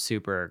 that's a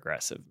super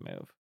aggressive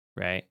move,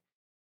 right?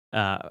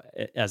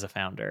 As a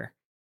founder.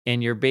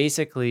 And you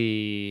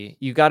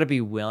got to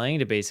be willing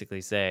to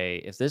basically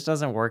say, if this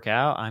doesn't work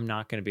out, I'm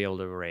not going to be able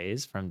to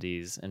raise from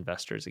these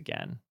investors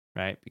again,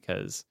 right?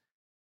 Because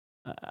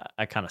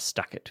I kind of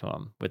stuck it to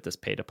them with this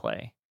pay to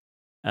play.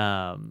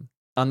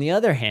 On the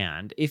other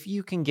hand, if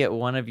you can get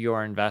one of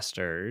your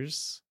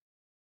investors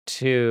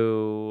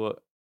to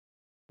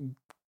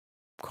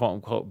quote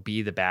unquote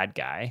be the bad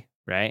guy,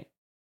 right?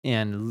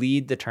 And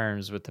lead the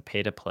terms with the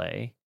pay to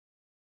play,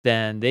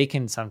 then they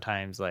can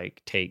sometimes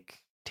like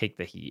take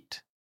the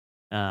heat.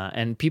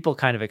 And people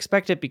kind of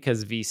expect it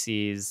because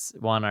VCs,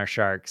 one, are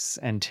sharks,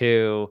 and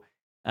two,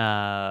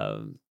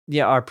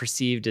 are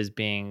perceived as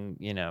being,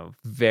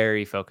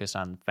 very focused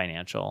on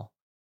financial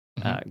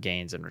Mhm.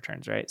 gains and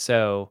returns, right?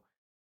 So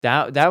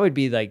that would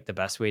be like the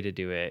best way to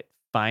do it.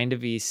 Find a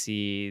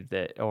VC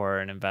or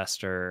an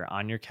investor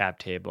on your cap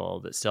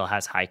table that still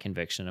has high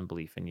conviction and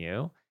belief in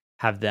you.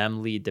 Have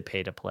them lead the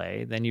pay to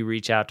play. Then you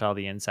reach out to all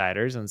the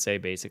insiders and say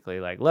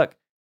basically like, look,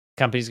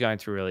 company's going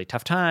through a really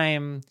tough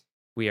time.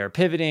 We are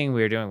pivoting.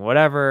 We are doing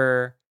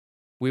whatever.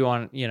 We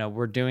want,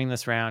 we're doing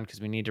this round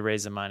because we need to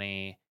raise the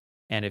money.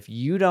 And if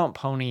you don't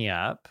pony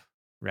up,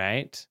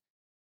 right,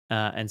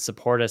 and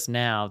support us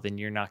now, then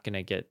you're not going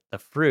to get the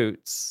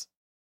fruits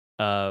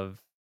of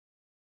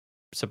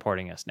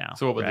supporting us now,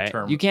 So what would the right? You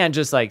term? can't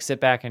just like sit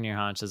back on your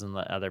haunches and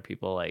let other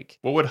people like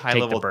What would high take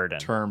the level burden.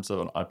 terms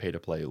of a pay to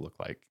play look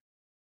like?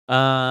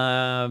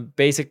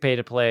 Basic pay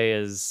to play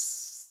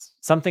is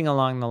something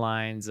along the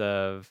lines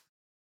of,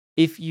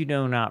 if you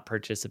do not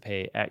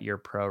participate at your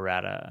pro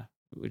rata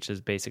which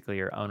is basically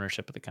your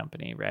ownership of the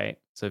company, right?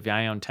 So if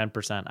I own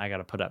 10%, I got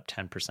to put up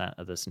 10%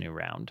 of this new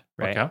round,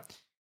 right? Okay.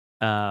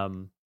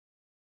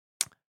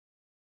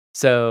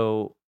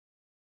 So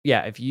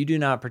yeah, if you do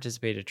not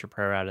participate at your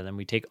pro rata, then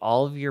we take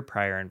all of your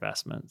prior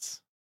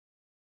investments.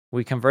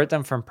 We convert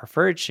them from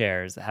preferred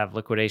shares that have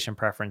liquidation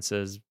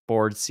preferences,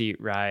 board seat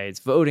rights,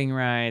 voting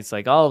rights,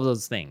 like all of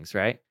those things,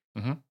 right?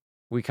 Mm-hmm.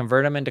 We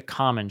convert them into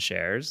common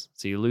shares.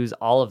 So you lose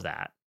all of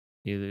that.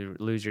 You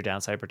lose your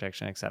downside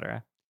protection, et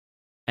cetera.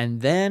 And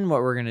then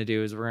what we're going to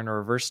do is we're going to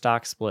reverse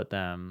stock split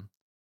them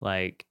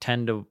like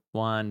 10 to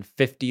 1,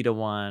 50 to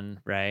 1,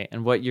 right?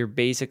 And what you're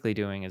basically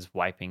doing is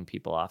wiping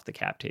people off the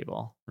cap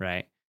table,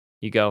 right?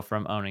 You go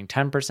from owning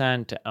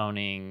 10% to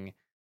owning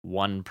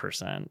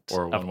 1%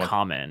 Or of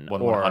common,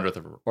 1/100th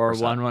of or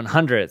percent.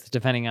 1/100th,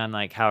 depending on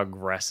like how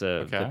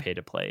aggressive the Okay. pay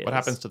to play is. What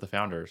happens to the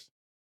founders?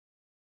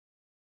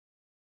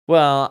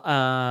 Well,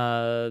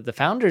 the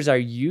founders are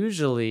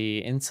usually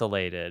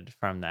insulated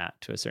from that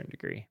to a certain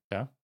degree.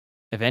 Yeah.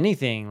 If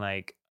anything,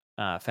 like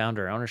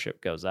founder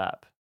ownership goes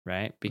up,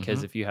 right? Because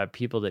Mhm. if you have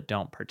people that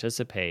don't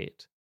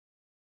participate,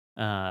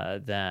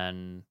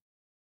 then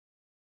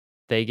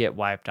they get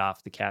wiped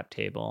off the cap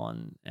table,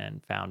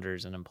 and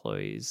founders and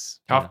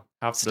employees How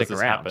does stick this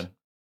around.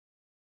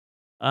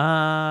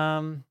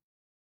 happen?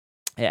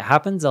 It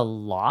happens a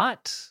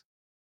lot.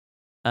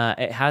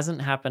 It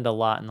hasn't happened a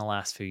lot in the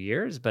last few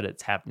years, but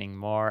it's happening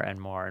more and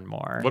more and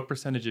more. What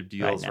percentage of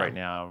deals now. right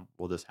now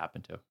will this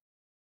happen to?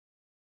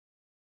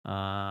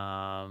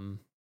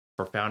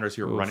 For founders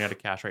who are running out of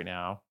cash right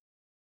now.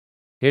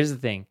 Here's the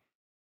thing.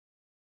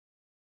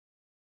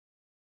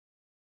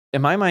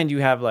 In my mind, you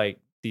have like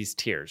these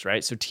tiers,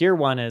 right? So tier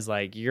 1 is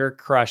like you're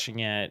crushing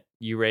it.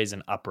 You raise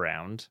an up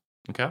round.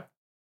 Okay.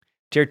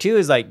 Tier 2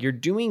 is like you're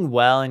doing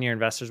well and your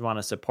investors want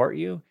to support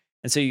you.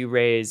 And so you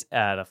raise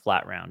at a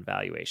flat round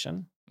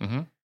valuation.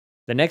 Mm-hmm.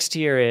 The next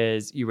tier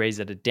is you raise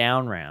at a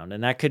down round.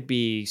 And that could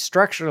be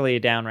structurally a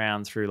down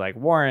round through like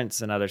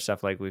warrants and other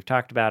stuff like we've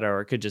talked about,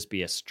 or it could just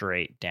be a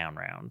straight down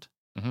round.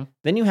 Mm-hmm.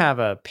 Then you have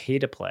a pay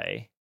to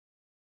play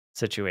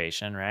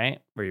situation, right?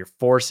 Where you're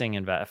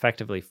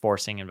effectively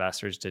forcing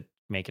investors to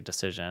make a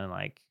decision,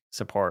 like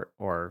support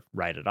or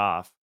write it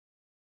off.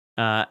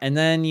 And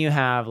then you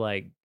have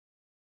like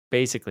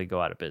basically go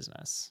out of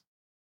business.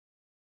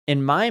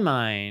 In my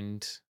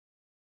mind,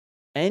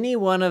 any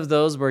one of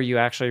those where you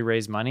actually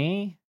raise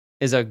money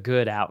is a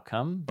good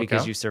outcome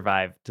because you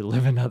survive to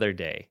live another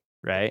day,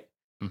 right?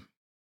 Mm.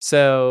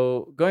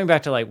 So going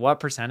back to like what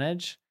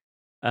percentage,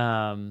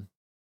 I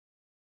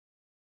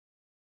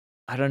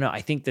don't know.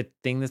 I think the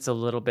thing that's a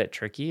little bit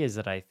tricky is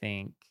that I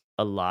think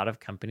a lot of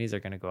companies are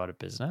going to go out of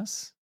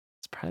business.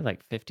 It's probably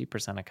like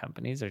 50% of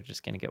companies are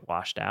just going to get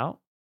washed out.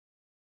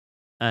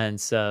 And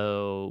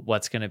so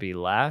what's going to be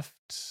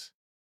left?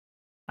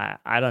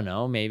 I don't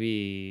know.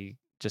 Maybe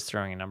just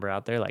throwing a number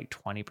out there, like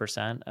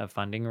 20% of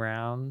funding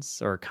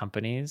rounds or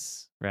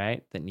companies,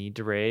 right, that need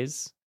to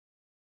raise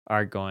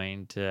are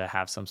going to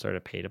have some sort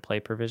of pay to play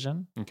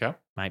provision. Okay.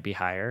 Might be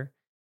higher.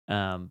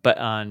 But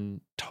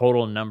on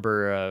total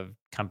number of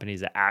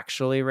companies that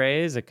actually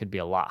raise, it could be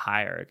a lot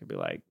higher. It could be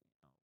like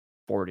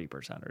 40%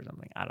 or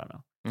something. I don't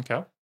know.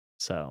 Okay.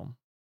 So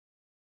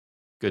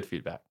good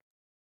feedback.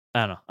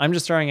 I don't know. I'm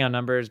just throwing out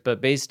numbers,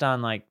 but based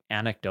on like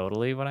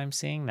anecdotally what I'm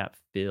seeing, that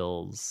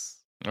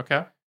feels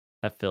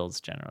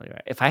generally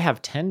right. If I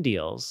have 10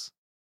 deals,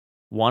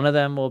 one of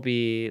them will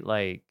be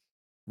like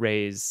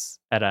raise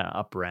at an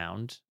up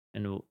round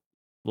and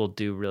will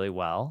do really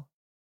well.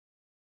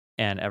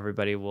 And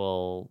everybody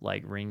will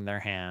like wring their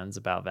hands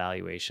about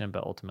valuation,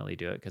 but ultimately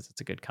do it because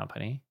it's a good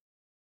company.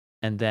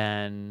 And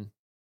then,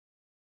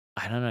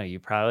 I don't know, you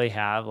probably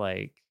have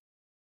like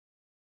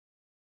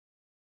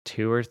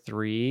 2 or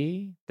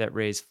 3 that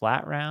raise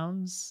flat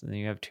rounds. And then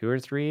you have 2 or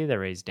 3 that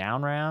raise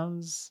down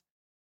rounds.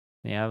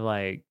 And you have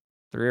like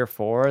 3 or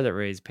 4 that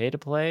raise pay to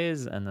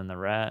plays. And then the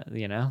rest,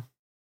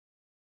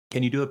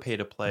 Can you do a pay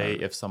to play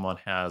if someone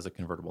has a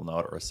convertible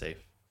note or a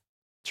safe?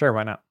 Sure,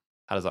 why not?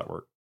 How does that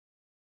work?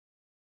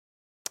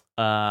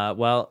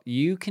 Well,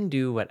 you can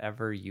do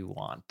whatever you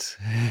want,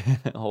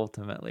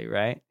 ultimately,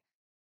 right?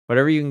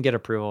 Whatever you can get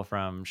approval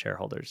from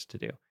shareholders to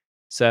do.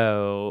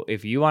 So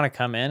if you want to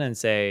come in and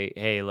say,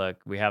 hey, look,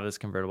 we have this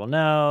convertible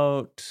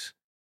note.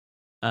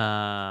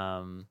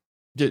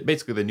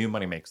 Basically, the new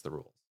money makes the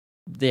rules.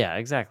 Yeah,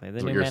 exactly. The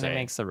That's what new you're money saying.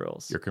 makes the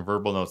rules. Your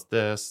convertible note's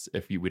this.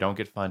 If we don't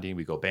get funding,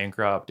 we go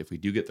bankrupt. If we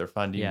do get their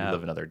funding, we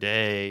live another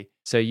day.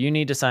 So you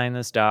need to sign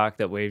this doc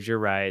that waives your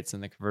rights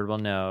in the convertible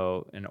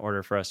note in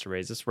order for us to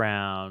raise this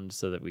round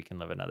so that we can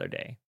live another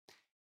day.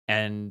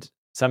 And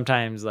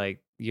sometimes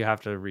like you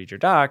have to read your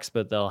docs,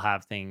 but they'll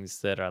have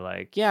things that are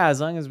like, yeah,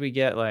 as long as we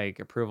get like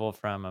approval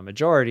from a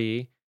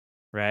majority,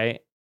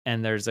 right?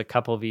 And there's a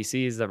couple of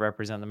VCs that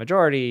represent the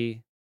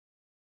majority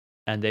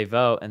and they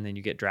vote and then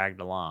you get dragged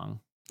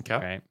along. Okay.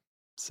 Right.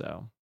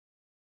 So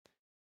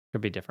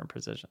could be different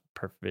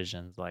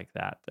provisions like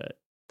that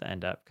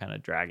end up kind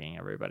of dragging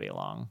everybody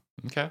along.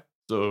 Okay.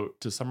 So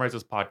to summarize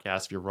this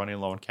podcast, if you're running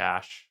low on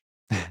cash,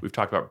 we've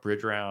talked about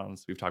bridge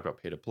rounds, we've talked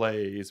about pay to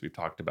plays, we've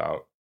talked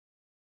about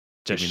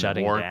Just giving them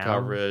shutting warrant down.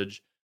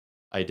 coverage,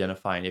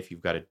 identifying if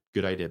you've got a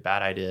good idea,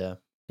 bad idea.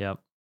 Yep.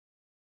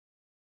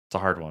 It's a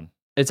hard one.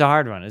 It's a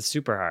hard one. It's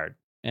super hard.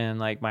 And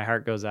like my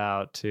heart goes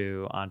out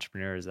to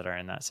entrepreneurs that are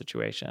in that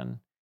situation.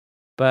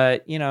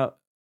 But,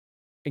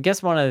 I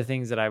guess one of the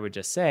things that I would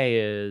just say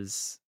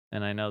is,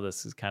 and I know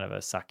this is kind of a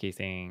sucky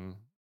thing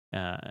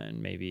and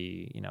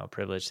maybe, a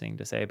privileged thing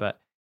to say, but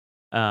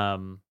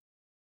um,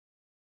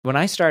 when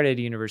I started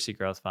University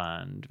Growth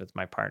Fund with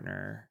my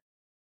partner,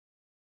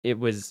 it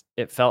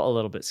felt a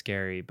little bit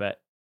scary,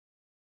 but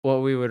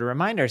what we would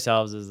remind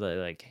ourselves is that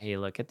like, hey,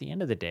 look, at the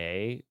end of the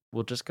day,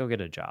 we'll just go get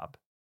a job.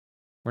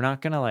 We're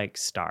not going to like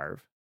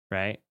starve,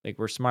 right? Like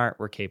we're smart,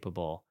 we're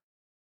capable.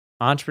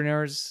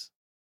 Entrepreneurs,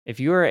 if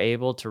you are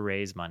able to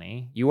raise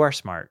money, you are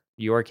smart,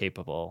 you are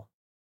capable.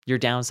 Your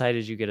downside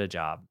is you get a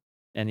job.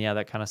 And yeah,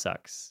 that kind of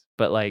sucks.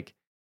 But like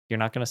you're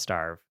not going to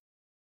starve.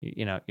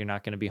 You're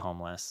not going to be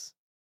homeless.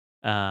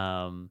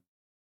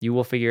 You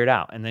will figure it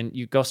out and then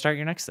you go start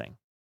your next thing,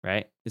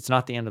 right? It's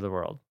not the end of the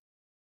world.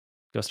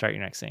 Go start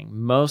your next thing.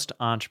 Most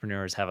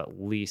entrepreneurs have at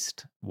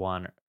least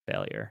one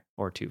failure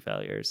or two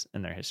failures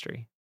in their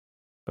history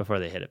before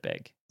they hit it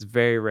big. It's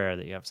very rare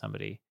that you have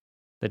somebody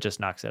that just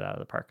knocks it out of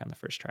the park on the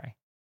first try.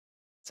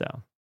 So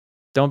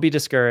don't be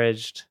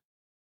discouraged.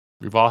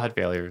 We've all had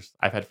failures.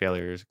 I've had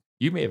failures.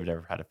 You may have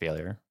never had a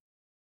failure.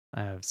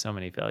 I have so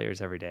many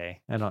failures every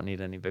day. I don't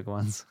need any big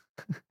ones.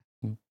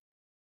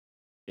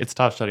 It's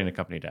tough shutting a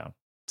company down.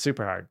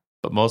 Super hard.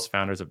 But most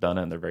founders have done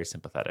it and they're very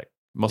sympathetic.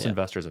 Most Yeah.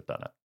 investors have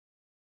done it.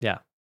 Yeah.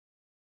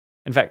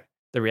 In fact,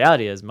 the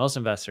reality is most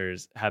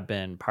investors have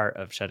been part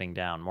of shutting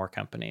down more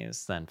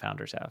companies than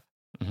founders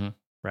have,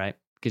 right?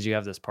 Because you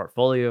have this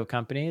portfolio of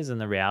companies and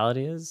the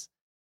reality is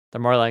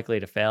they're more likely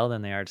to fail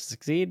than they are to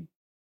succeed.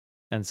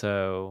 And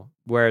so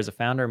whereas a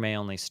founder may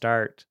only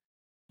start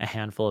a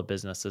handful of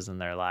businesses in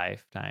their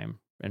lifetime,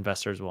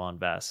 investors will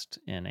invest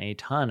in a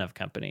ton of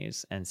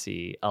companies and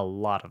see a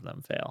lot of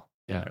them fail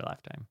in their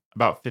lifetime.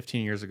 About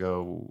 15 years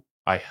ago,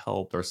 I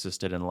helped or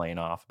assisted in laying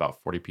off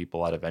about 40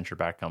 people at a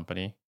venture-backed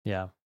company.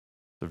 Yeah.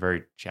 It's a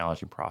very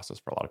challenging process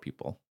for a lot of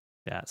people.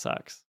 Yeah, it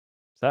sucks.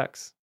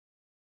 Sucks.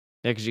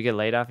 Yeah, because you get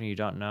laid off and you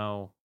don't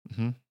know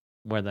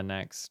where the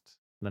next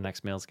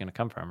meal is going to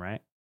come from,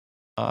 right?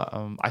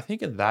 I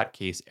think in that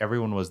case,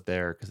 everyone was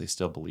there because they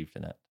still believed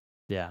in it.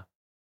 Yeah.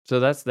 So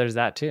there's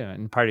that too,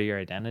 and part of your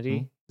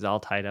identity is all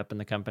tied up in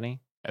the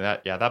company. And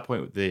at that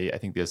point, I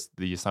think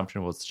the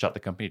assumption was shut the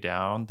company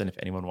down. Then if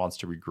anyone wants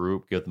to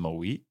regroup, give them a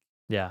week.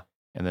 Yeah.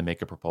 And then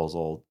make a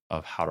proposal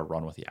of how to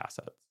run with the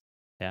assets.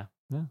 Yeah.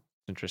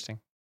 Interesting.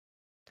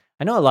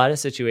 I know a lot of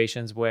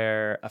situations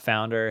where a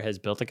founder has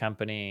built a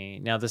company.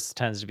 Now, this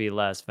tends to be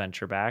less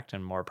venture backed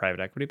and more private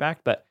equity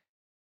backed, but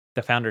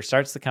the founder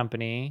starts the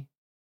company,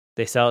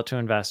 they sell it to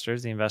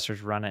investors, the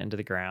investors run it into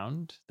the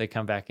ground, they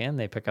come back in,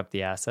 they pick up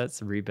the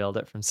assets, rebuild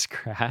it from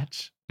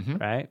scratch,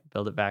 right?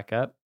 Build it back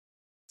up,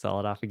 sell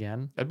it off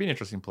again. That'd be an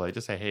interesting play.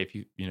 Just say, hey, if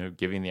you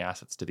giving the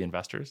assets to the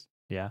investors.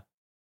 Yeah.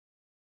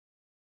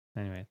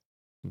 Anyway,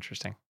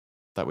 interesting.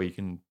 That way you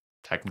can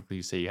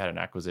technically say you had an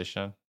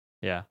acquisition.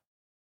 Yeah.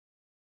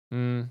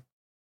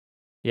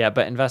 Yeah,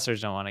 but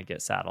investors don't want to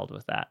get saddled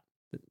with that,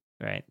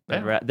 right?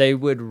 They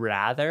would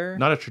rather...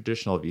 Not a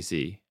traditional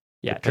VC.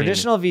 Yeah,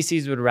 traditional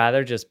VCs would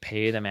rather just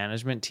pay the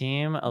management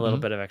team a little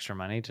bit of extra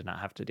money to not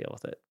have to deal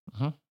with it.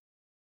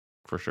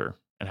 For sure.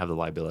 And have the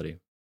liability.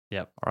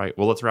 Yep. All right.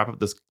 Well, let's wrap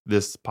up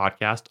this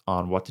podcast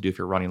on what to do if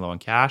you're running low on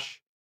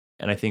cash.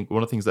 And I think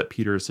one of the things that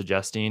Peter is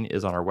suggesting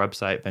is on our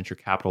website,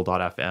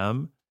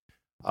 venturecapital.fm,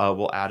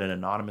 we'll add an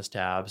anonymous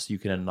tab so you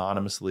can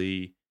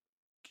anonymously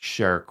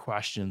share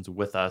questions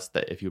with us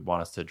that if you'd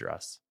want us to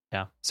address.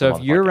 Yeah. So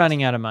if you're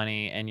running out of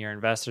money and your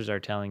investors are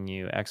telling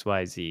you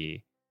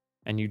XYZ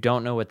and you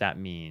don't know what that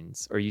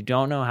means, or you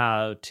don't know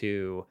how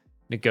to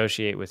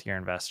negotiate with your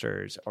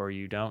investors, or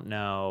you don't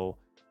know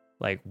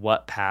like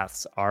what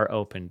paths are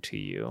open to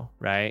you,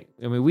 right?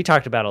 I mean, we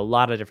talked about a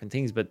lot of different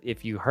things, but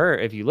if you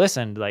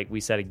listened, like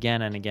we said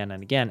again and again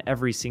and again,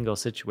 every single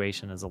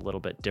situation is a little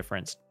bit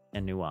different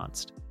and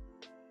nuanced.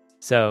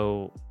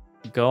 So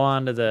go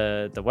onto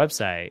the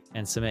website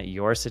and submit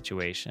your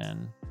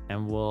situation,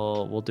 and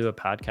we'll do a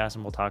podcast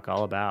and we'll talk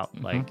all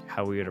about like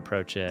how we would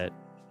approach it,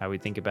 how we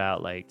think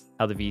about like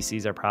how the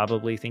VCs are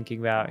probably thinking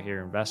about, how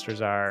your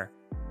investors are,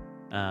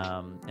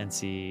 and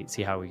see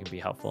how we can be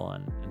helpful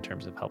in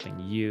terms of helping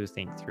you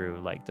think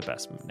through like the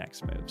best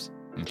next moves.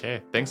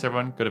 Okay. Thanks,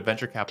 everyone. Go to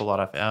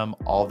venturecapital.fm.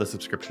 All of the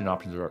subscription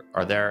options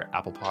are there.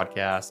 Apple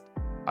Podcast,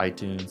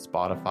 iTunes,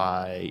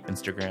 Spotify,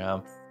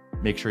 Instagram.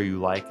 Make sure you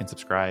like and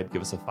subscribe.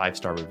 Give us a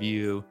 5-star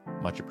review.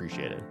 Much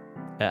appreciated.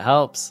 It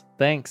helps.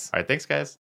 Thanks. All right. Thanks, guys.